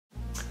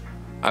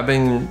I've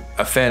been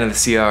a fan of the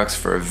Seahawks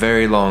for a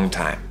very long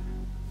time.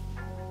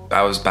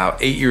 I was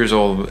about 8 years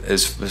old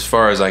as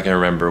far as I can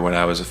remember when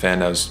I was a fan.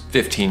 That was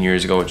 15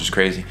 years ago, which is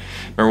crazy.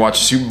 I remember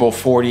watching Super Bowl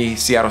 40,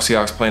 Seattle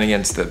Seahawks playing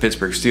against the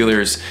Pittsburgh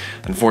Steelers.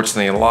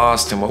 Unfortunately,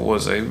 lost in what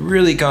was a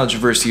really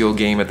controversial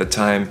game at the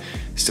time.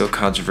 Still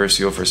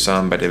controversial for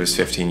some, but it was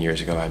 15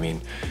 years ago. I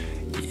mean,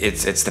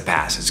 it's the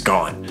past, it's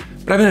gone.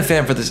 But I've been a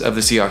fan of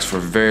the Seahawks for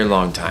a very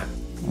long time.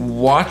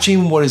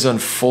 Watching what is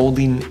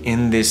unfolding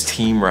in this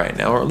team right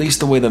now, or at least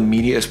the way the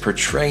media is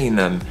portraying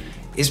them,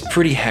 is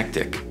pretty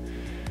hectic.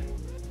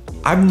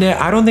 I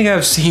don't think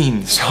I've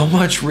seen so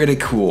much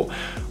ridicule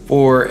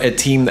for a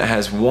team that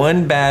has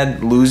one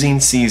bad losing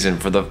season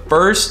for the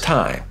first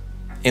time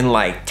in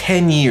like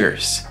 10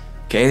 years.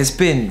 Okay, it's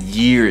been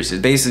years,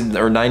 basically,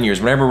 or 9 years,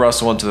 whenever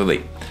Russell went to the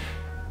league.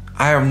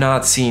 I have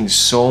not seen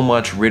so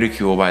much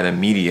ridicule by the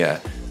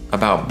media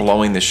about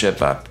blowing the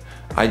ship up.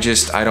 I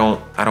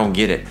don't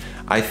get it.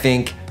 I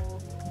think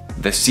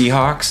the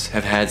Seahawks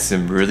have had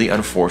some really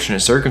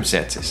unfortunate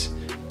circumstances.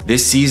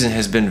 This season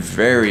has been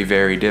very,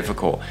 very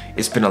difficult.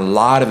 It's been a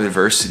lot of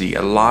adversity,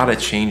 a lot of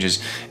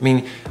changes. I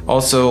mean,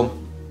 also,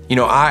 you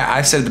know,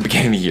 I said at the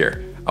beginning of the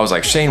year, I was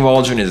like, Shane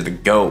Waldron is the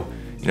GOAT.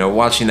 You know,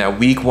 watching that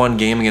week 1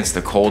 game against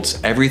the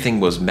Colts, everything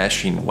was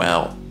meshing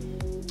well.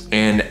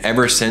 And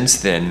ever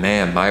since then,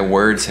 man, my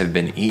words have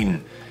been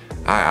eaten.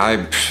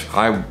 I'm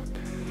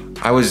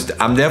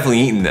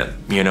definitely eating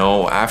them, you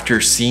know. After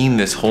seeing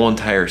this whole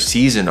entire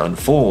season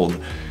unfold,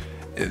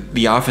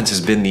 the offense has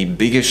been the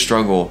biggest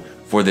struggle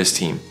for this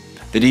team.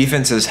 The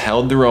defense has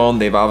held their own.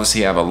 They've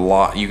obviously have a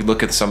lot. You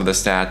look at some of the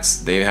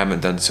stats, they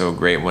haven't done so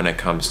great when it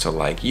comes to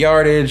like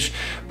yardage,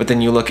 but then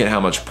you look at how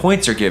much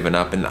points are given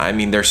up, and I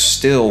mean, they're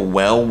still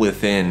well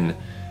within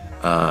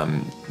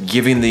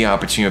giving the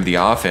opportunity of the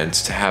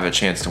offense to have a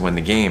chance to win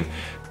the game.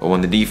 But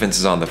when the defense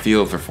is on the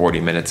field for 40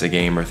 minutes a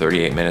game or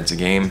 38 minutes a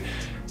game,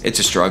 it's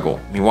a struggle.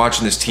 I mean,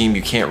 watching this team,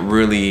 you can't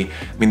really,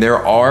 I mean, there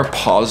are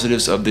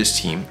positives of this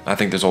team. I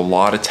think there's a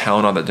lot of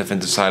talent on the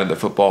defensive side of the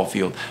football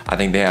field. I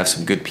think they have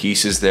some good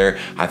pieces there.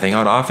 I think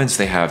on offense,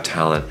 they have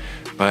talent,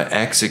 but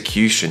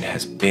execution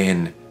has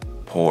been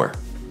poor.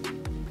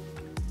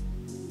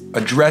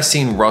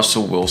 Addressing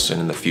Russell Wilson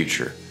in the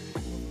future.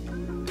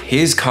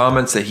 His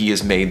comments that he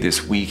has made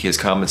this week, his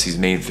comments he's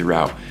made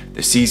throughout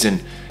the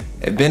season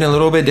have been a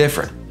little bit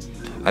different.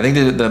 I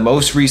think the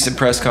most recent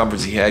press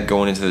conference he had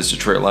going into this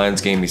Detroit Lions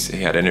game,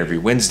 he had an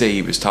interview Wednesday.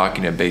 He was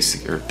talking to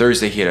or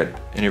Thursday, he had an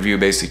interview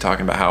basically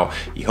talking about how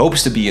he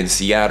hopes to be in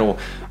Seattle,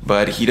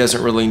 but he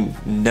doesn't really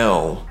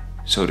know,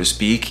 so to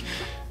speak.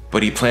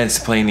 But he plans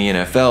to play in the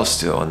NFL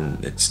still,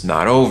 and it's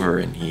not over,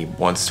 and he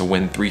wants to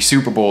win 3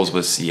 Super Bowls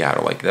with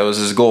Seattle. Like, that was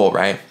his goal,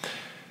 right?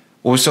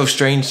 What was so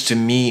strange to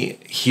me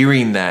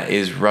hearing that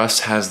is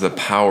Russ has the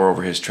power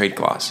over his trade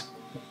clause.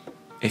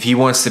 If he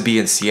wants to be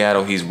in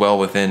Seattle, he's well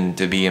within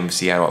to be in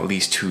Seattle at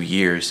least 2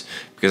 years,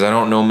 because I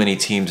don't know many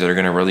teams that are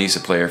going to release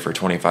a player for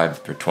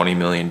 25 or 20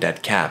 million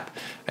dead cap.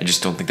 I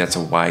just don't think that's a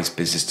wise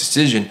business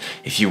decision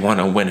if you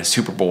want to win a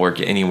Super Bowl or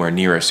get anywhere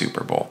near a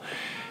Super Bowl.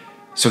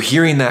 So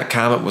hearing that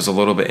comment was a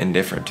little bit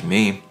indifferent to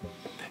me.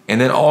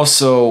 And then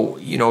also,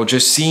 you know,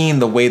 just seeing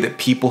the way that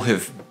people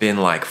have been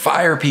like,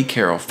 fire Pete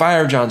Carroll,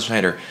 fire John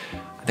Schneider.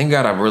 I think we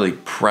gotta really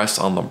press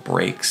on the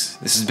brakes.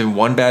 This has been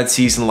one bad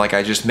season, like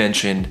I just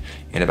mentioned,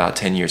 in about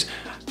 10 years.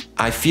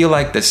 I feel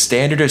like the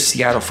standard of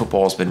Seattle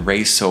football has been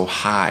raised so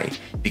high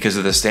because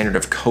of the standard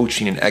of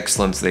coaching and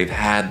excellence they've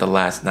had the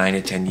last 9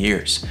 to 10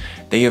 years.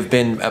 They have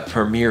been a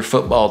premier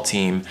football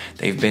team.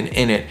 They've been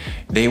in it.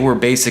 They were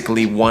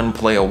basically one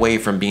play away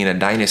from being a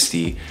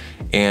dynasty.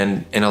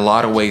 And in a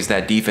lot of ways,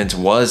 that defense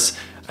was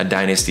a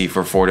dynasty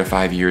for 4 to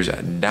 5 years,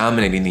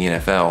 dominating the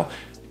NFL.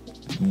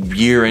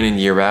 Year in and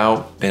year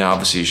out. Then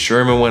obviously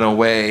Sherman went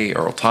away,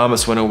 Earl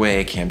Thomas went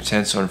away, Cam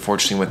Tenso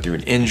unfortunately went through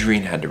an injury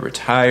and had to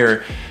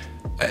retire.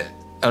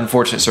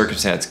 Unfortunate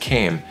circumstance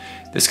came.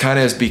 This kind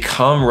of has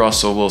become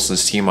Russell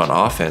Wilson's team on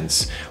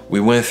offense.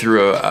 We went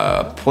through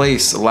a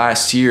place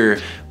last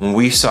year when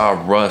we saw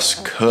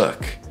Russ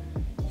cook,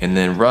 and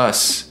then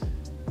Russ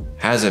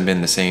hasn't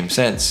been the same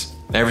since.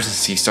 Ever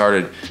since he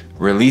started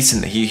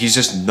releasing, he's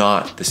just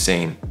not the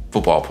same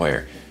football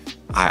player.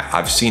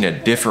 I've seen a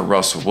different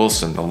Russell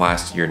Wilson the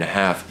last year and a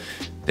half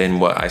than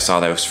what I saw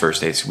those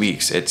first 8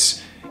 weeks.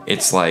 It's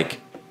like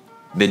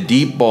the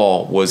deep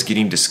ball was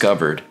getting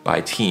discovered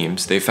by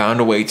teams. They found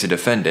a way to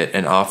defend it,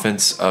 and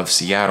offense of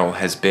Seattle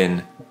has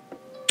been,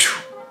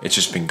 it's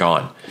just been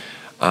gone.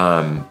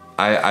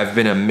 I've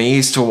been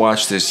amazed to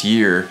watch this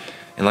year,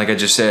 and like I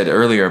just said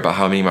earlier about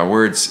how many of my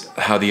words,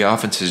 how the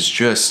offense is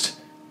just,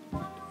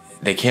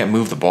 they can't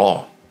move the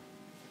ball.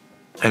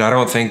 And I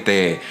don't think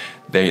they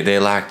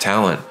lack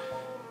talent.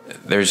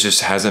 There's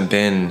just hasn't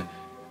been.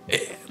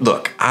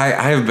 Look, I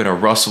have been a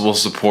Russell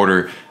Wilson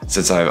supporter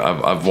since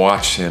I've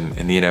watched him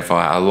in the NFL.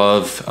 I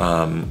love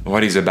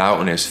what he's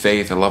about and his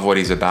faith. I love what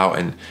he's about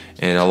and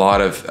a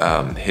lot of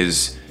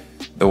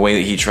the way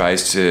that he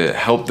tries to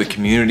help the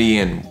community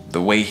and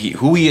the way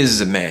who he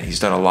is as a man. He's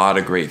done a lot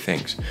of great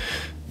things.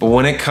 But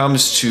when it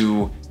comes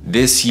to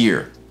this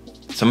year,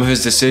 Some of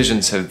his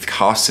decisions have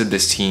costed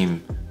this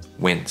team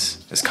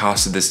wins, has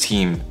costed this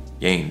team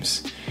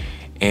games.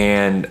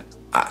 And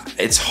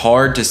it's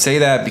hard to say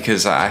that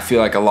because I feel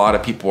like a lot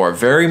of people are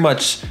very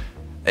much,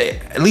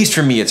 at least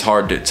for me, it's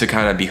hard to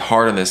kind of be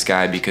hard on this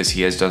guy because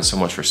he has done so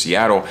much for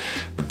Seattle.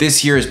 But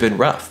this year has been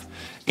rough.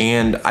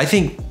 And I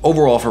think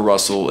overall for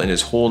Russell and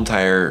his whole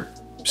entire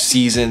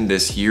season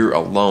this year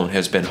alone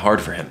has been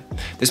hard for him.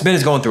 This man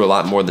is going through a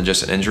lot more than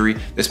just an injury.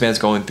 This man's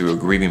going through a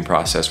grieving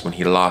process when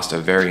he lost a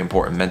very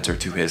important mentor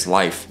to his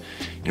life.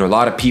 You know, a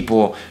lot of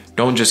people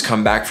don't just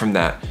come back from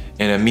that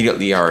and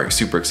immediately are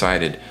super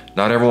excited.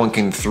 Not everyone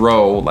can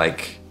throw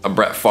like a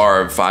Brett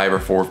Favre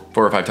four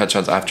or five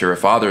touchdowns after a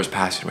father is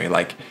passing away.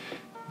 Like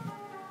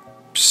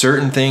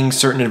certain things,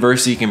 certain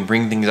adversity can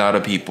bring things out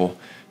of people.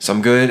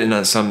 Some good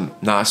and some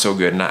not so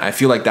good. And I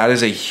feel like that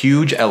is a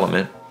huge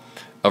element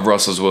of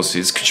Russell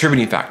Wilson's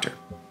contributing factor.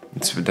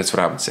 That's what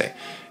I would say.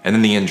 And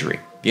then the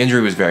injury. The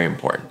injury was very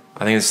important.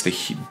 I think it's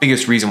the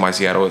biggest reason why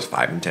Seattle is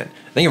 5-10. I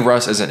think if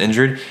Russ isn't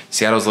injured,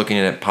 Seattle's looking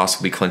at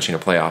possibly clinching a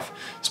playoff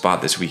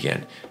spot this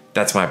weekend.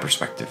 That's my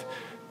perspective.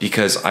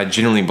 Because I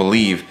genuinely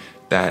believe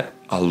that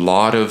a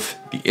lot of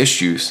the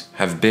issues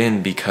have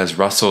been because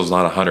Russell's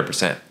not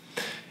 100%.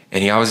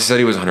 And he obviously said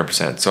he was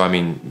 100%. So, I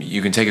mean,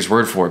 you can take his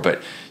word for it,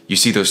 but you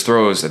see those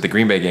throws at the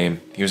Green Bay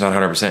game, he was not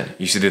 100%.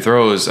 You see the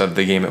throws of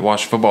the game at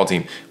Washington football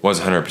team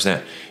was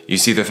 100%. You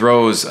see the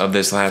throws of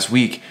this last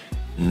week,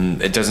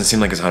 it doesn't seem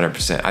like it's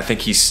 100%. I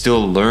think he's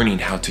still learning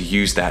how to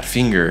use that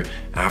finger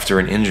after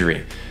an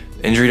injury.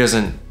 The injury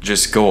doesn't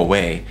just go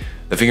away.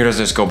 The finger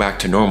doesn't just go back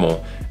to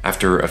normal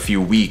after a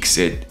few weeks.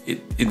 It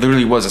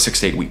literally was a 6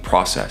 to 8 week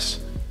process.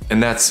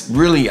 And that's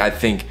really, I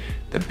think,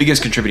 the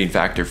biggest contributing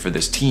factor for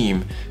this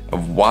team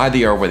of why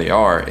they are where they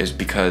are is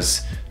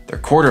because their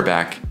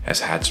quarterback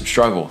has had some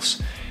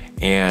struggles.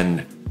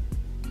 And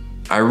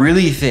I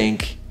really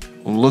think,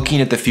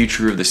 looking at the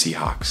future of the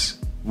Seahawks,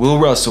 will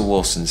Russell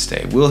Wilson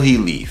stay? Will he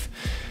leave?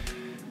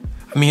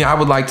 I mean, I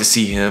would like to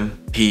see him,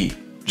 Pete,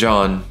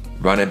 John,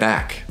 run it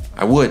back.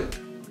 I would.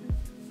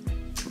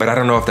 But I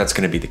don't know if that's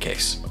going to be the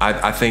case.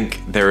 I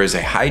think there is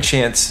a high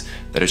chance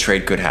that a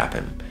trade could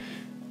happen.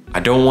 I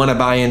don't want to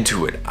buy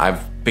into it.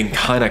 I've been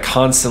kind of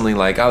constantly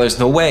like, oh, there's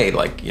no way.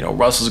 Like, you know,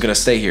 Russell's going to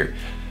stay here.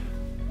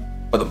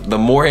 But the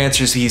more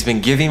answers he's been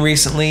giving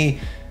recently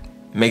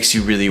makes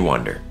you really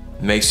wonder.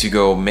 Makes you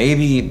go,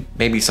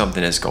 maybe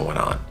something is going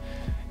on.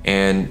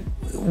 And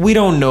we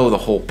don't know the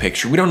whole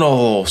picture. We don't know the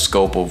whole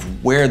scope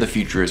of where the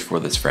future is for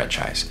this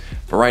franchise.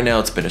 But right now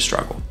it's been a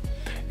struggle.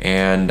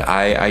 And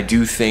I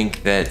do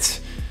think that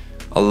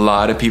a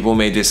lot of people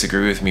may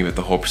disagree with me with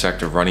the whole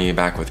perspective of running it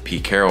back with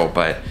Pete Carroll,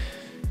 but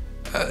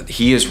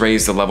he has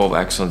raised the level of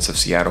excellence of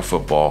Seattle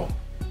football.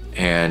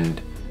 And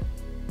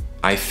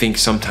I think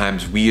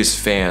sometimes we as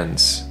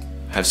fans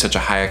have such a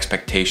high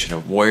expectation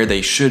of where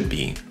they should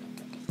be.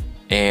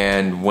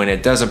 And when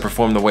it doesn't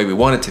perform the way we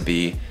want it to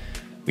be,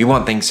 we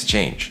want things to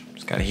change.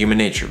 It's kind of human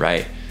nature,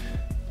 right?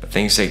 But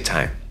things take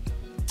time.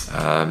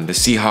 The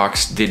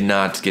Seahawks did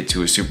not get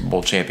to a Super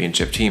Bowl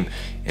championship team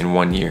in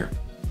 1 year.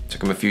 It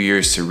took them a few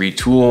years to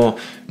retool,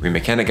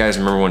 re-mechanic guys.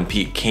 Remember when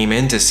Pete came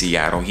into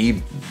Seattle,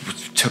 he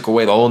took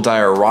away the whole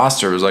entire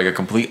roster. It was like a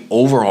complete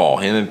overhaul.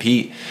 Him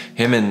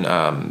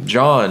and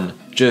John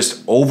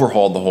just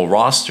overhauled the whole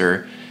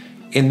roster.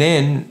 And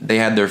then they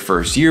had their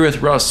first year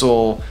with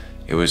Russell.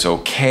 It was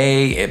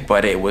okay,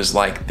 but it was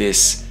like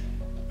this,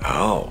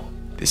 oh,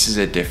 this is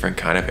a different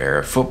kind of era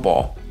of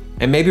football.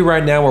 And maybe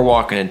right now we're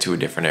walking into a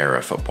different era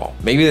of football.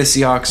 Maybe the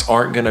Seahawks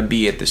aren't going to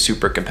be at the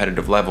super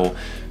competitive level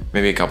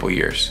maybe a couple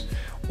years.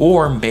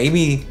 Or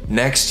maybe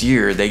next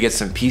year they get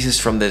some pieces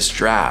from this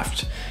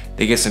draft.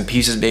 They get some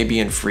pieces maybe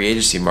in free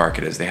agency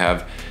market as they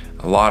have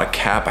a lot of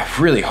cap. I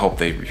really hope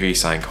they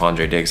re-sign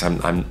Condre Diggs.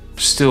 I'm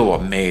still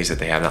amazed that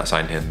they have not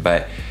signed him.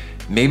 But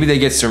maybe they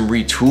get some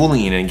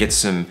retooling and get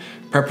some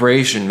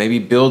preparation, maybe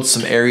build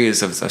some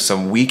areas of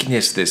some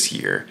weakness this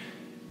year,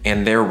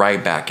 and they're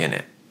right back in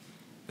it.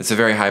 It's a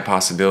very high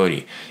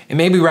possibility. And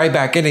maybe right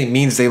back in it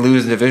means they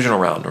lose the divisional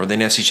round or the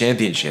NFC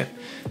Championship.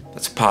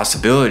 That's a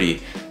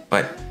possibility.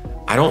 But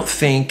I don't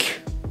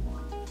think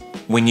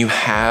when you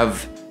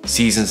have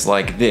seasons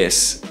like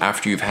this,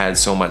 after you've had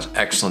so much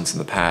excellence in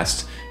the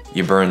past,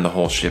 you burn the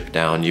whole ship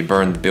down, you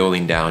burn the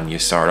building down, you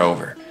start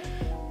over.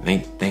 I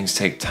think things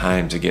take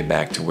time to get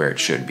back to where it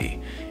should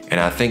be. And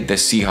I think the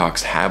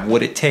Seahawks have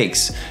what it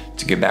takes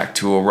to get back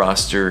to a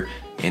roster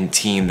and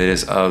team that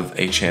is of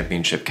a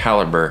championship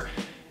caliber.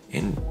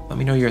 And let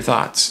me know your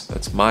thoughts.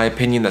 That's my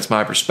opinion, that's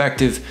my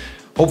perspective.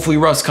 Hopefully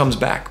Russ comes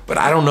back, but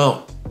I don't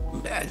know.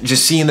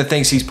 Just seeing the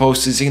things he's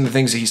posted, seeing the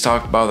things that he's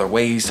talked about, the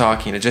way he's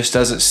talking, it just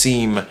doesn't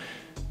seem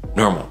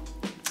normal.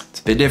 It's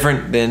a bit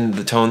different than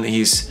the tone that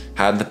he's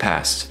had in the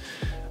past.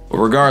 But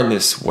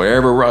regardless,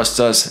 wherever Russ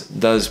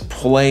does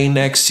play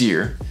next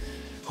year,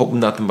 hope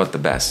nothing but the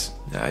best.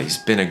 He's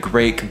been a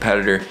great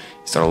competitor.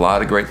 He's done a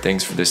lot of great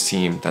things for this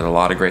team, done a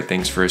lot of great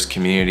things for his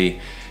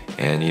community.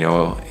 And, you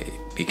know,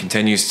 he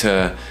continues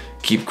to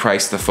keep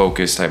Christ the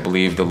focus. I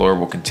believe the Lord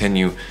will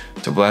continue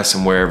to bless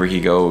him wherever he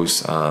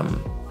goes.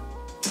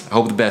 I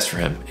hope the best for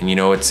him. And you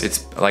know,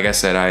 it's like I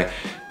said,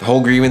 the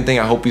whole grieving thing,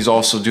 I hope he's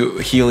also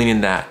healing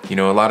in that. You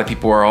know, a lot of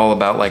people are all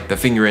about like the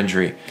finger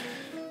injury.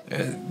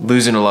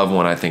 Losing a loved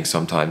one, I think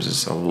sometimes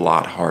is a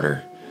lot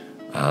harder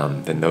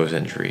than those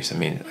injuries. I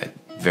mean,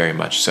 very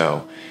much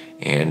so.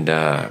 And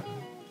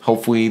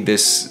hopefully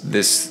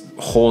this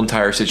whole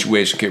entire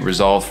situation get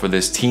resolved for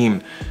this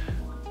team.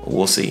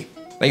 We'll see.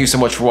 Thank you so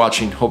much for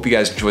watching. Hope you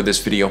guys enjoyed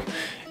this video,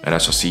 and I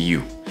shall see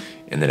you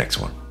in the next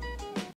one.